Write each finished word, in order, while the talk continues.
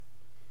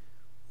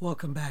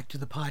Welcome back to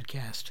the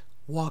podcast,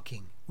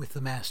 Walking with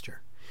the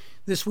Master.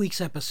 This week's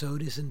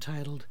episode is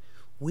entitled,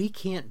 We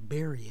Can't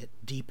Bury It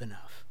Deep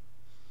Enough.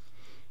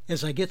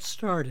 As I get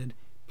started,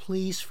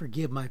 please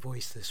forgive my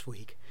voice this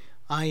week.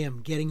 I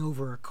am getting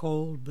over a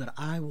cold, but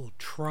I will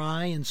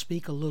try and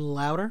speak a little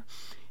louder,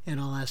 and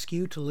I'll ask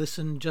you to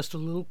listen just a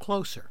little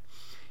closer.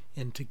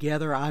 And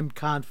together I'm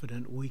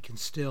confident we can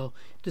still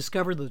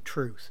discover the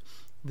truth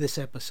this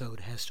episode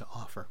has to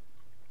offer.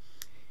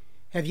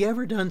 Have you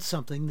ever done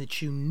something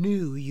that you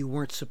knew you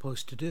weren't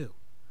supposed to do,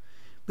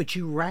 but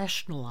you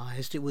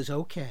rationalized it was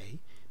okay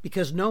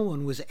because no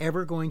one was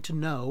ever going to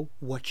know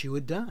what you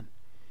had done?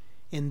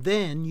 And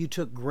then you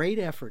took great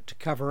effort to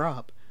cover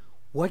up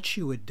what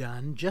you had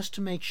done just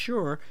to make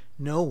sure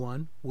no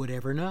one would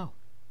ever know.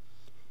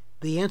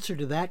 The answer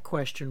to that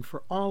question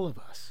for all of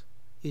us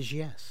is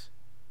yes.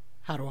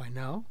 How do I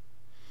know?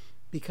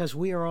 Because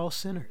we are all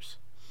sinners,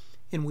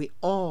 and we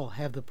all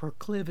have the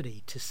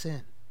proclivity to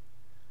sin.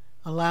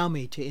 Allow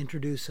me to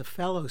introduce a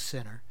fellow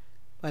sinner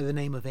by the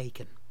name of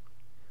Achan.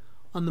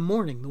 On the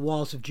morning the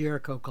walls of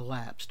Jericho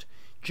collapsed,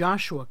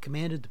 Joshua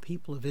commanded the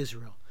people of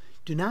Israel,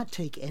 "Do not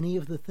take any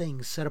of the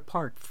things set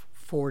apart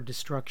for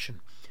destruction,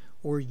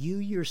 or you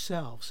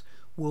yourselves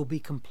will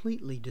be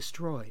completely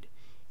destroyed,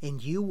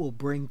 and you will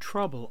bring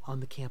trouble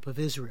on the camp of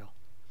Israel.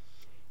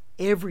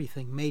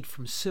 Everything made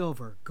from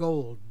silver,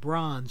 gold,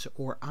 bronze,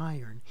 or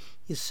iron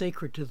is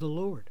sacred to the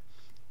Lord,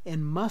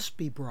 and must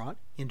be brought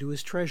into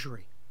his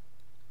treasury."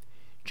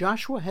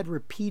 Joshua had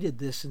repeated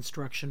this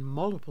instruction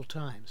multiple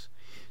times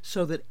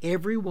so that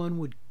everyone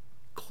would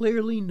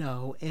clearly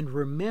know and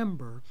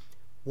remember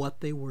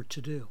what they were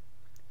to do.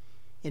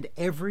 And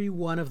every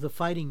one of the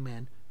fighting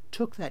men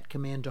took that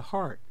command to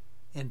heart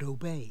and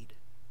obeyed,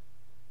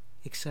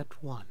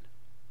 except one.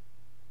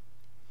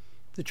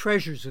 The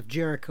treasures of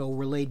Jericho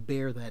were laid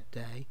bare that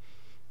day.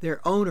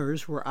 Their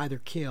owners were either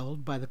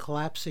killed by the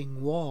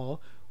collapsing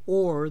wall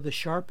or the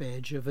sharp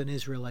edge of an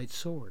Israelite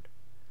sword.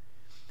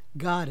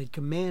 God had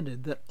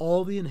commanded that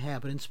all the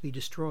inhabitants be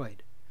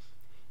destroyed.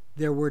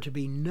 There were to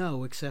be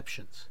no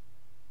exceptions.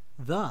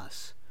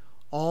 Thus,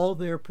 all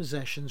their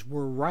possessions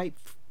were ripe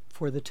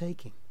for the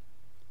taking.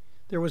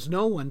 There was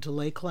no one to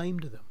lay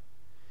claim to them.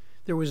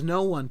 There was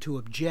no one to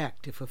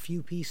object if a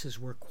few pieces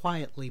were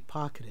quietly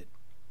pocketed.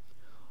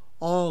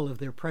 All of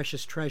their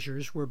precious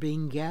treasures were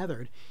being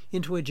gathered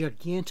into a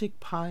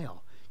gigantic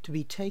pile to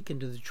be taken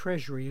to the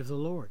treasury of the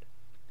Lord.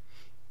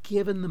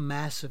 Given the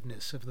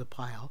massiveness of the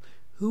pile,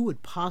 who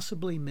would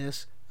possibly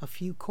miss a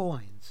few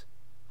coins,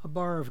 a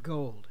bar of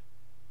gold,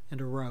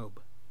 and a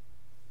robe?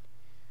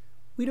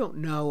 We don't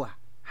know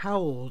how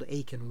old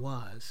Achan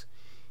was.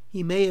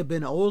 He may have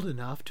been old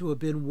enough to have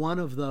been one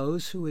of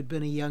those who had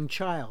been a young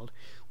child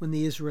when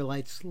the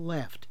Israelites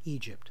left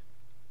Egypt.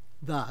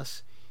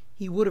 Thus,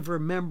 he would have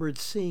remembered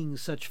seeing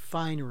such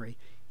finery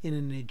in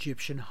an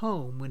Egyptian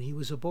home when he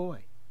was a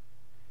boy.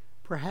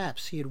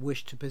 Perhaps he had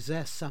wished to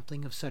possess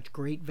something of such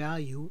great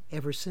value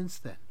ever since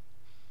then.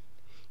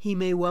 He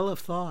may well have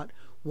thought,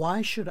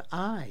 why should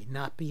I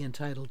not be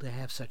entitled to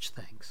have such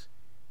things?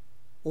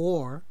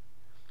 Or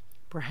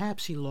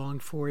perhaps he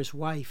longed for his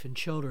wife and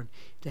children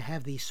to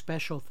have these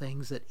special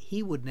things that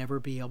he would never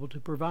be able to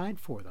provide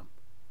for them.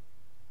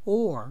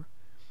 Or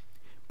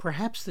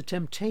perhaps the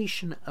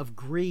temptation of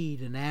greed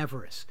and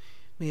avarice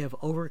may have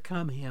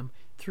overcome him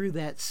through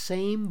that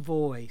same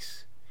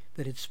voice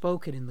that had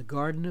spoken in the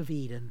Garden of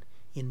Eden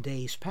in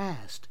days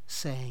past,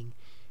 saying,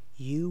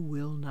 "You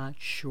will not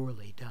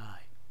surely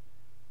die."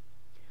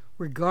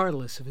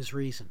 Regardless of his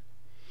reason,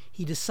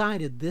 he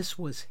decided this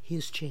was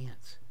his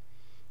chance.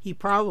 He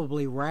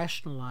probably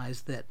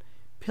rationalized that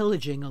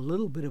pillaging a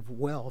little bit of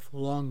wealth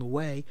along the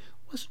way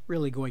wasn't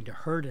really going to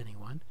hurt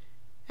anyone.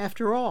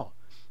 After all,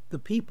 the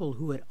people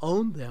who had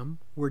owned them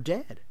were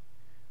dead.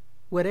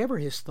 Whatever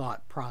his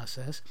thought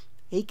process,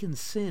 Achan's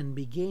sin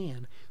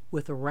began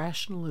with a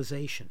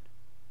rationalization,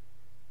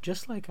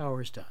 just like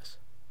ours does.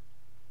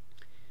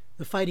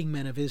 The fighting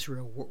men of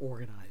Israel were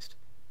organized.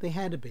 They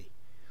had to be,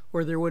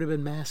 or there would have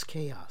been mass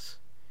chaos.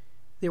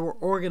 They were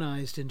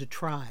organized into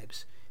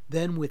tribes,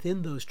 then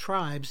within those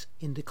tribes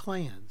into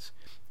clans,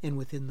 and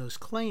within those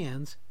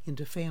clans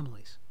into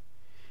families.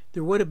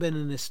 There would have been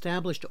an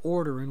established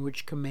order in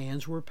which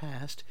commands were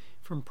passed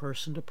from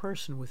person to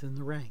person within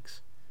the ranks.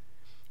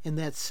 And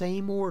that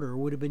same order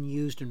would have been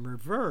used in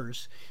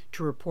reverse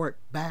to report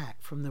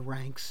back from the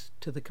ranks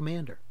to the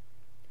commander.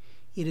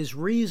 It is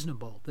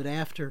reasonable that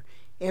after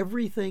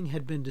everything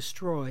had been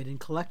destroyed and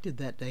collected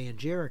that day in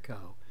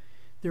Jericho,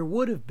 there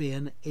would have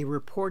been a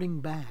reporting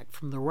back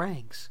from the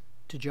ranks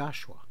to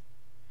Joshua.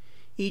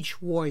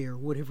 Each warrior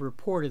would have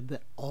reported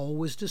that all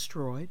was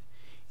destroyed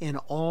and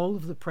all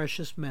of the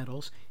precious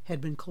metals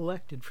had been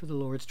collected for the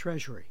Lord's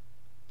treasury.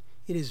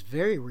 It is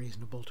very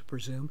reasonable to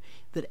presume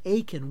that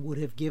Achan would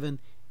have given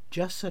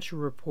just such a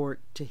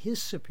report to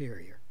his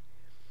superior,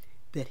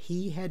 that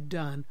he had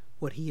done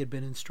what he had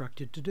been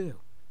instructed to do.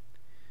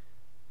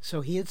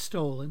 So he had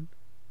stolen,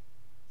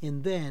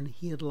 and then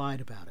he had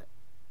lied about it.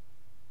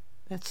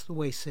 That's the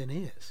way sin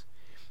is.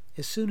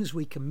 As soon as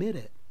we commit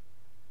it,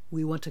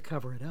 we want to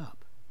cover it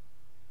up.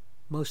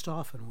 most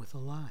often with a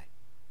lie.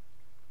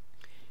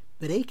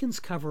 But Achan's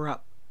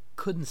cover-up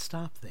couldn't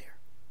stop there.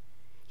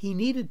 He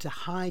needed to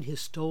hide his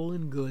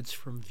stolen goods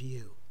from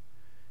view,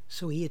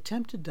 so he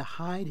attempted to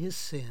hide his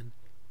sin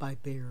by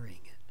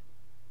burying it.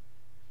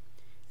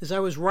 As I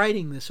was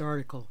writing this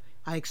article,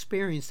 I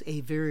experienced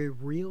a very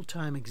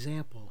real-time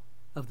example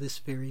of this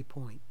very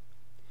point.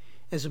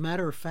 As a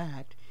matter of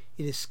fact,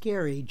 it is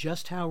scary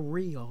just how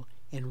real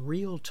and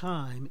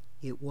real-time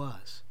it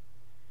was.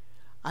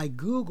 I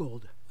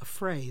Googled a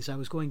phrase I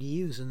was going to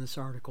use in this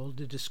article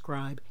to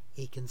describe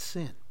Achan's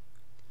sin.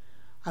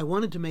 I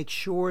wanted to make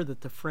sure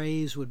that the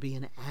phrase would be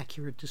an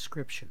accurate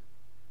description.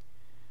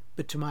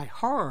 But to my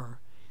horror,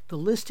 the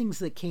listings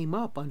that came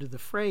up under the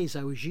phrase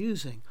I was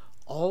using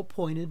all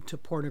pointed to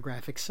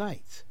pornographic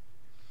sites.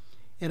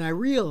 And I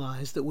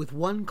realized that with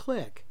one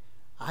click,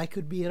 I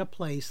could be at a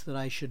place that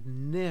I should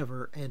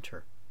never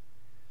enter.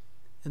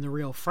 And the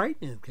real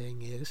frightening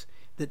thing is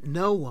that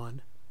no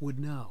one would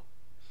know.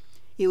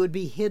 It would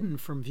be hidden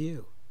from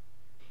view.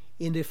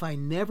 And if I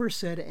never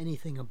said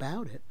anything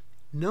about it,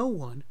 no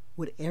one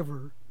would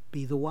ever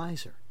be the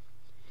wiser.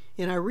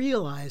 And I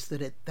realized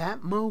that at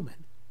that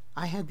moment,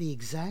 I had the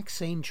exact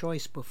same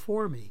choice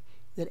before me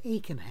that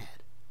Achan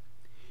had.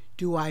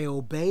 Do I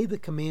obey the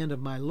command of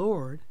my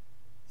Lord,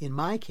 in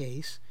my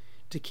case,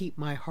 to keep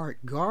my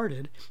heart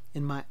guarded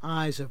and my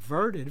eyes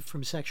averted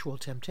from sexual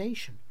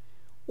temptation?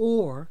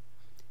 Or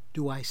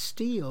do I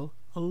steal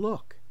a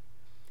look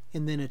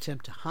and then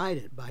attempt to hide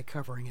it by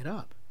covering it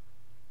up?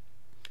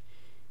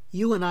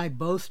 You and I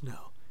both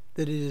know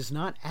that it is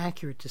not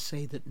accurate to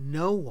say that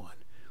no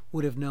one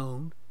would have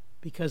known,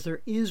 because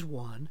there is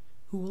one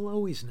who will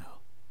always know.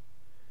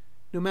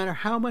 No matter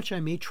how much I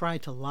may try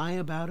to lie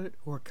about it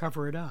or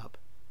cover it up,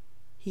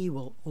 he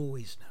will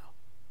always know.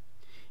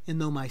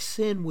 And though my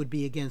sin would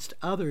be against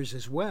others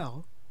as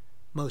well,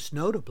 most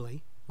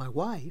notably my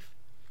wife,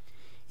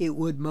 it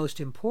would most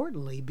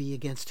importantly be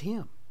against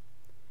him.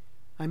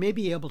 I may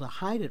be able to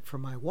hide it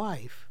from my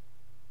wife,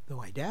 though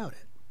I doubt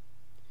it,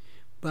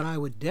 but I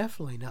would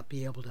definitely not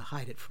be able to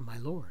hide it from my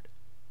Lord.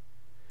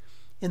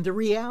 And the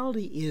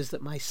reality is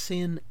that my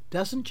sin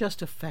doesn't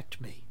just affect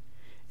me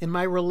and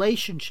my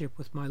relationship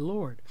with my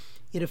Lord.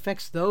 It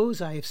affects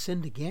those I have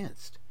sinned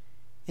against,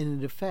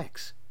 and it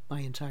affects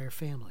my entire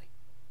family,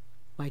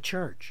 my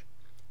church,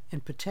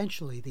 and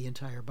potentially the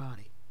entire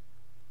body.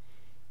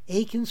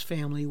 Achan's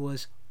family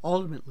was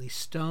ultimately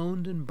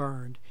stoned and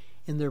burned,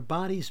 and their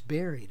bodies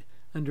buried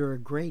under a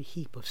great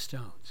heap of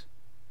stones.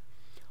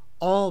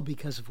 All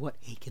because of what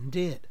Achan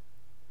did.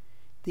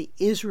 The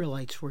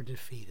Israelites were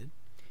defeated,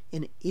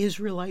 and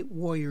Israelite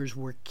warriors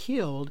were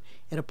killed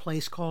at a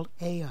place called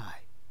Ai.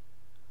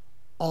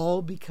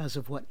 All because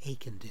of what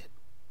Achan did.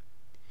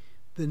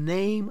 The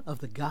name of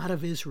the God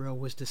of Israel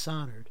was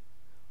dishonored,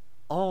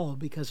 all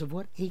because of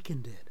what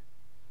Achan did.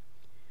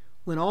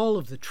 When all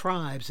of the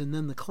tribes and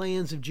then the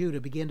clans of Judah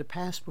began to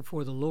pass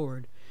before the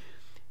Lord,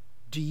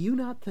 do you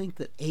not think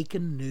that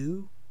Achan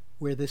knew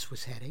where this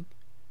was heading?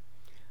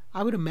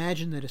 I would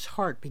imagine that his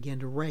heart began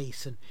to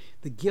race and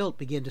the guilt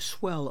began to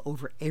swell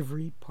over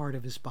every part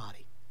of his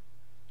body.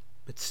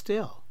 But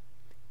still,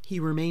 he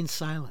remained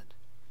silent.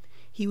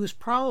 He was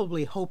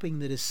probably hoping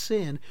that his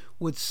sin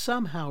would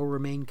somehow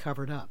remain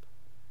covered up.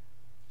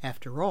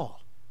 After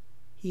all,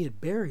 he had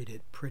buried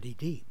it pretty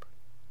deep.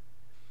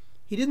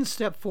 He didn't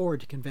step forward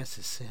to confess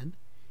his sin.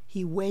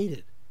 He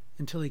waited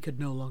until he could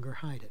no longer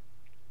hide it.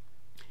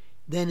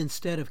 Then,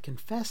 instead of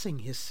confessing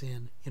his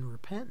sin in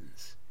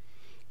repentance,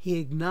 he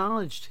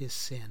acknowledged his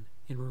sin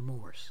in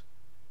remorse.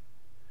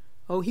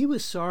 Oh, he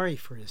was sorry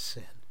for his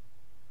sin,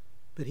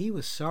 but he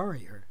was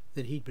sorrier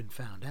that he'd been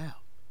found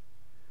out.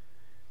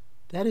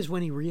 That is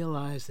when he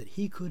realized that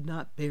he could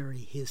not bury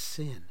his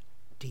sin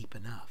deep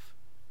enough.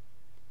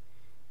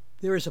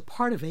 There is a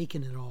part of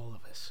Achan in all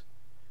of us.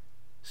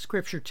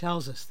 Scripture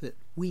tells us that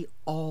we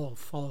all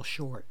fall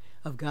short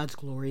of God's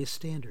glorious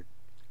standard.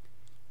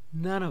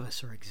 None of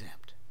us are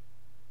exempt.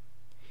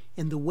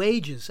 And the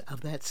wages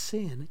of that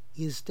sin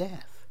is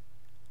death.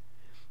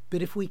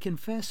 But if we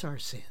confess our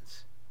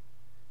sins,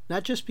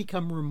 not just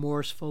become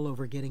remorseful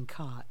over getting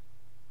caught,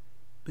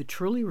 but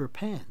truly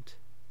repent,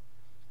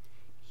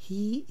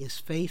 He is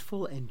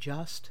faithful and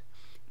just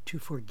to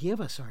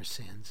forgive us our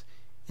sins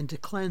and to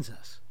cleanse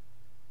us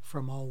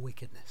from all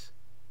wickedness.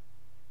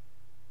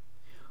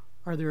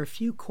 Are there a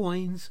few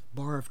coins, a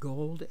bar of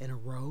gold, and a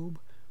robe,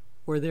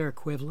 or their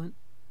equivalent,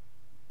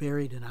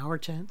 buried in our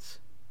tents?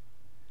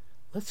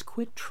 Let's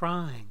quit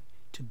trying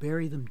to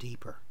bury them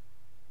deeper.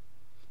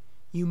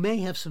 You may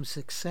have some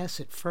success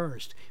at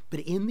first, but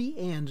in the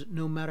end,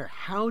 no matter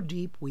how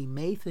deep we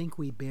may think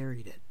we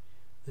buried it,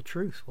 the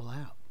truth will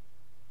out.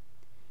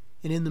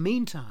 And in the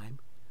meantime,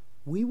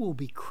 we will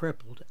be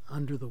crippled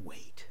under the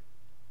weight.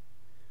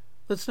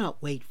 Let's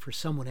not wait for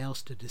someone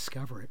else to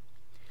discover it.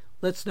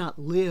 Let's not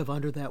live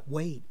under that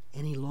weight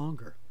any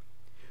longer.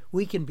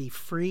 We can be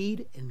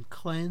freed and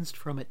cleansed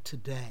from it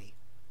today.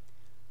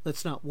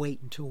 Let's not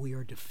wait until we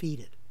are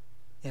defeated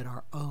at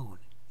our own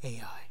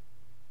Ai.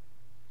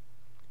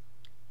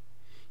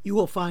 You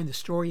will find the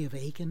story of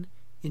Achan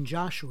in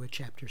Joshua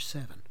chapter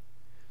 7.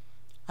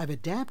 I've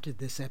adapted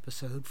this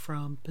episode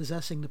from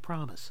Possessing the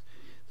Promise,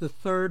 the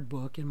third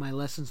book in my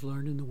Lessons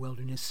Learned in the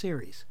Wilderness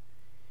series.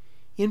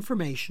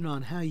 Information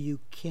on how you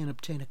can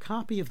obtain a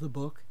copy of the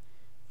book,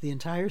 the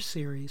entire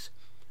series,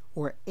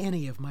 or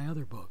any of my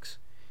other books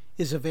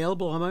is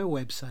available on my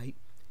website,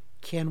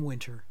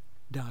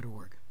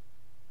 kenwinter.org.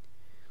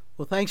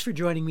 Well, thanks for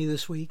joining me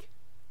this week,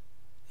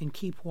 and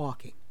keep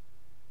walking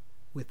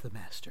with the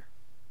Master.